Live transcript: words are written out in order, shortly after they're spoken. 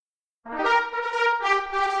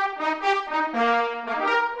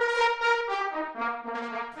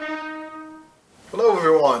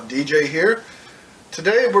everyone, DJ here.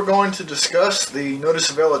 Today we're going to discuss the Notice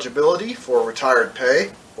of Eligibility for Retired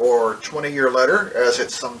Pay, or 20-year letter as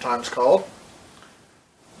it's sometimes called.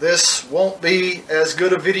 This won't be as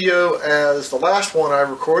good a video as the last one I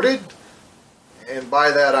recorded, and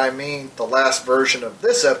by that I mean the last version of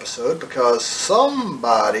this episode, because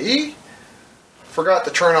somebody forgot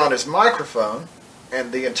to turn on his microphone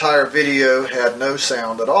and the entire video had no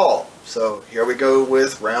sound at all. So here we go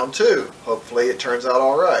with round 2. Hopefully it turns out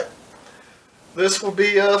alright. This will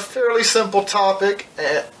be a fairly simple topic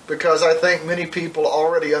because I think many people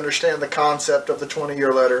already understand the concept of the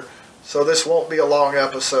 20-year letter, so this won't be a long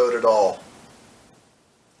episode at all.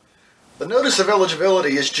 The Notice of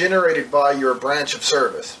Eligibility is generated by your branch of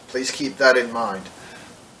service. Please keep that in mind.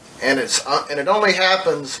 And it only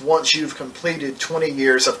happens once you've completed 20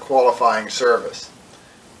 years of qualifying service.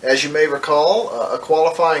 As you may recall, a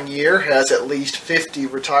qualifying year has at least 50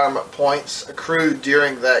 retirement points accrued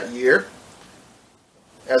during that year.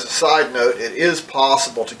 As a side note, it is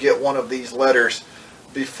possible to get one of these letters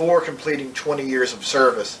before completing 20 years of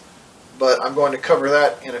service, but I'm going to cover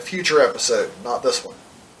that in a future episode, not this one.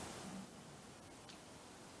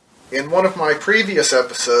 In one of my previous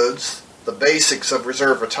episodes, The Basics of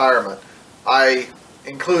Reserve Retirement, I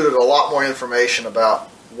included a lot more information about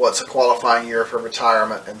what's a qualifying year for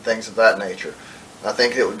retirement and things of that nature. I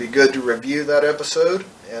think it would be good to review that episode,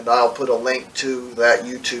 and I'll put a link to that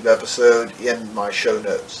YouTube episode in my show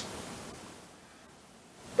notes.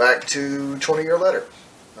 Back to 20-year letter.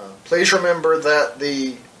 Please remember that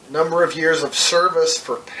the number of years of service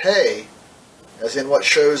for pay, as in what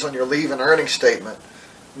shows on your leave and earnings statement,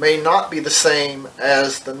 may not be the same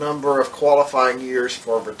as the number of qualifying years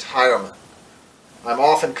for retirement. I'm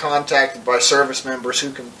often contacted by service members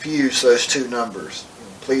who confuse those two numbers.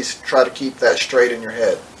 Please try to keep that straight in your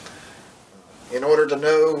head. In order to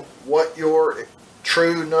know what your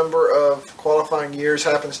true number of qualifying years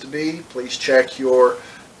happens to be, please check your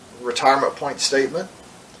retirement point statement.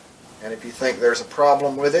 And if you think there's a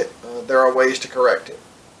problem with it, there are ways to correct it.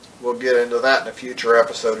 We'll get into that in a future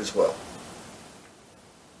episode as well.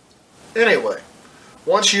 Anyway,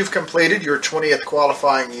 once you've completed your 20th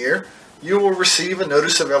qualifying year, you will receive a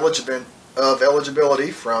Notice of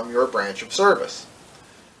Eligibility from your branch of service.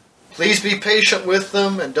 Please be patient with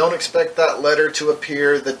them and don't expect that letter to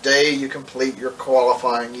appear the day you complete your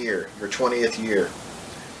qualifying year, your 20th year,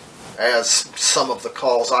 as some of the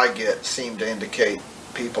calls I get seem to indicate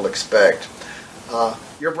people expect.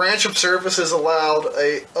 Your branch of service is allowed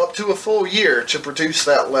up to a full year to produce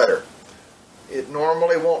that letter. It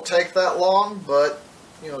normally won't take that long, but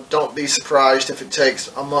don't be surprised if it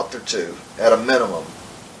takes a month or two at a minimum.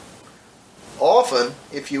 Often,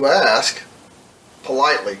 if you ask,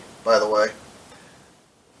 politely, by the way,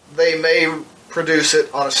 they may produce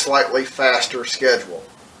it on a slightly faster schedule.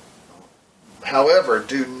 However,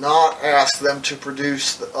 do not ask them to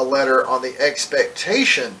produce a letter on the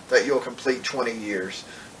expectation that you'll complete 20 years.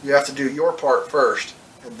 You have to do your part first,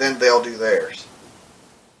 and then they'll do theirs.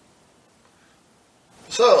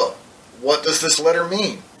 So, what does this letter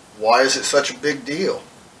mean? Why is it such a big deal?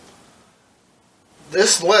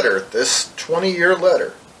 This letter, this 20-year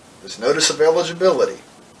letter, this Notice of Eligibility,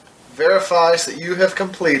 verifies that you have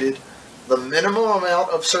completed the minimum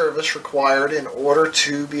amount of service required in order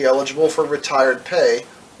to be eligible for retired pay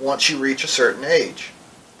once you reach a certain age.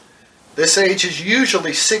 This age is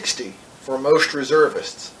usually 60 for most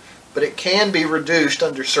reservists, but it can be reduced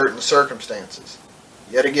under certain circumstances.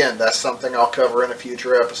 Yet again, that's something I'll cover in a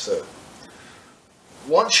future episode.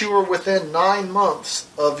 Once you are within 9 months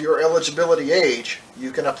of your eligibility age,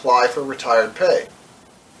 you can apply for retired pay.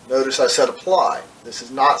 Notice I said apply. This is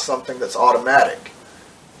not something that's automatic.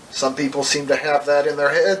 Some people seem to have that in their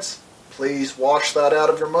heads. Please wash that out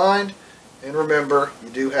of your mind, and remember, you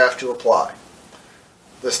do have to apply.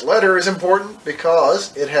 This letter is important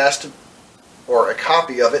because it has to, or a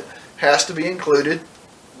copy of it, has to be included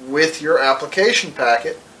with your application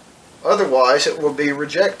packet. Otherwise, it will be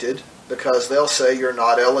rejected because they'll say you're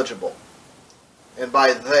not eligible. And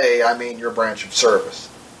by they, I mean your branch of service.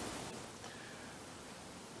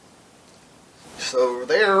 So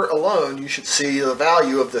there alone, you should see the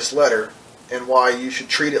value of this letter and why you should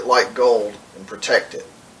treat it like gold and protect it.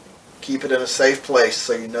 Keep it in a safe place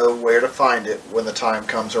so you know where to find it when the time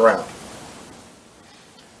comes around.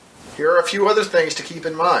 Here are a few other things to keep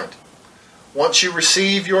in mind. Once you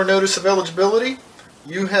receive your Notice of Eligibility,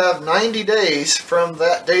 you have 90 days from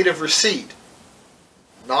that date of receipt.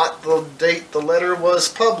 Not the date the letter was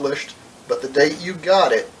published, but the date you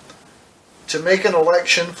got it, to make an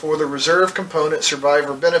election for the Reserve Component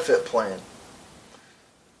Survivor Benefit Plan.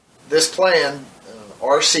 This plan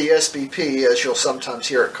RCSBP, as you'll sometimes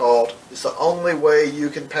hear it called, is the only way you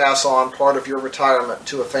can pass on part of your retirement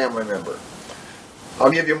to a family member. I'll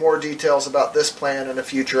give you more details about this plan in a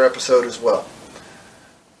future episode as well.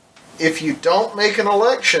 If you don't make an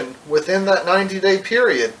election within that 90-day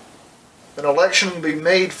period, an election will be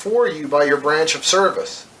made for you by your branch of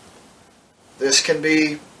service. This can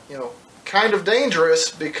be, kind of dangerous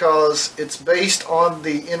because it's based on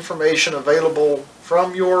the information available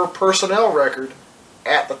from your personnel record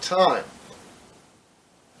at the time.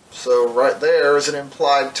 So right there is an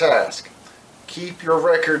implied task. Keep your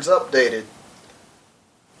records updated.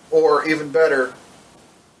 Or even better,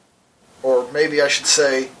 or maybe I should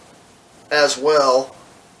say as well,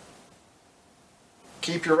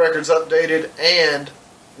 keep your records updated and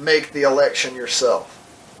make the election yourself.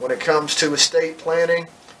 When it comes to estate planning,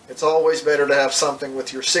 it's always better to have something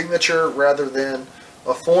with your signature rather than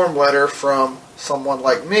a form letter from someone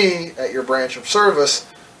like me at your branch of service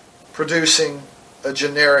producing a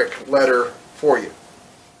generic letter for you.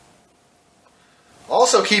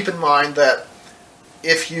 Also keep in mind that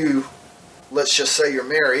if you, let's just say you're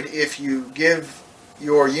married, if you give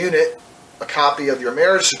your unit a copy of your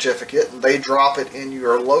marriage certificate and they drop it in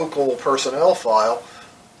your local personnel file,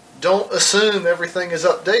 don't assume everything is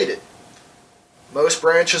updated. Most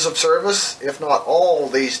branches of service, if not all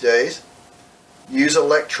these days, use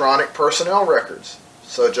electronic personnel records.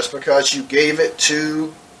 So just because you gave it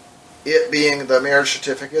to it being the marriage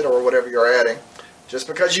certificate or whatever you're adding, just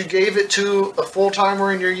because you gave it to a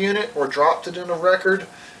full-timer in your unit or dropped it in a record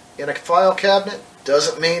in a file cabinet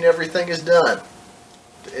doesn't mean everything is done.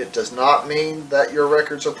 It does not mean that your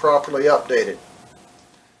records are properly updated.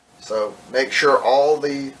 So make sure all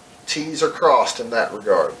the T's are crossed in that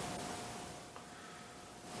regard.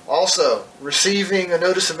 Also, receiving a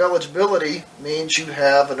notice of eligibility means you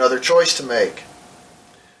have another choice to make.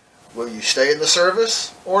 Will you stay in the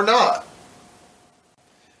service or not?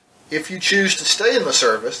 If you choose to stay in the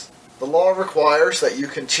service, the law requires that you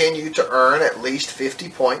continue to earn at least 50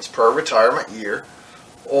 points per retirement year,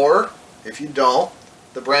 or, if you don't,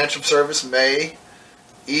 the branch of service may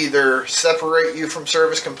either separate you from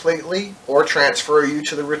service completely or transfer you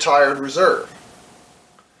to the retired reserve.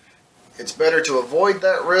 It's better to avoid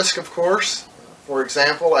that risk, of course. For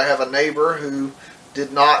example, I have a neighbor who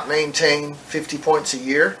did not maintain 50 points a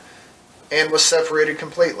year and was separated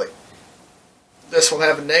completely. This will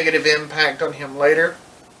have a negative impact on him later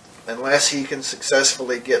unless he can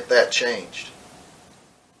successfully get that changed.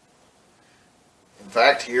 In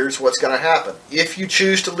fact, here's what's going to happen. If you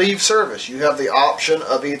choose to leave service, you have the option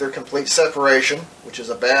of either complete separation, which is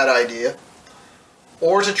a bad idea,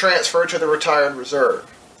 or to transfer to the retired reserve.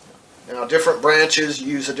 Now, different branches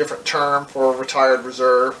use a different term for retired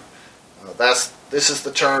reserve. This is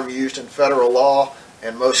the term used in federal law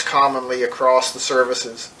and most commonly across the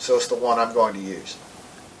services, so it's the one I'm going to use.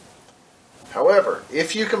 However,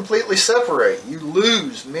 if you completely separate, you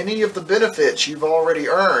lose many of the benefits you've already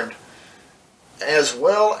earned, as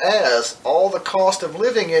well as all the cost of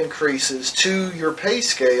living increases to your pay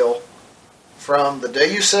scale from the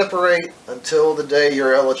day you separate until the day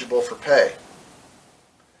you're eligible for pay.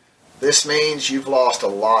 This means you've lost a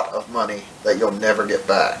lot of money that you'll never get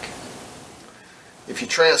back. If you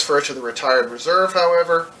transfer to the retired reserve,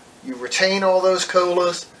 however, you retain all those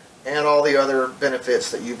COLAs and all the other benefits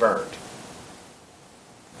that you've earned.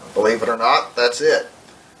 Believe it or not, that's it.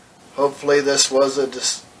 Hopefully this was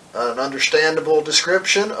an understandable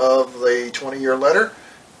description of the 20-year letter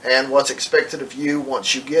and what's expected of you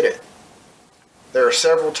once you get it. There are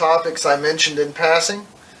several topics I mentioned in passing,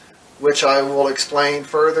 which I will explain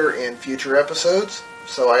further in future episodes.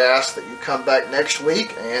 So I ask that you come back next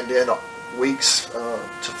week and in weeks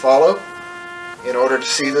to follow in order to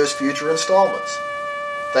see those future installments.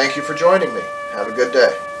 Thank you for joining me. Have a good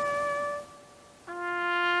day.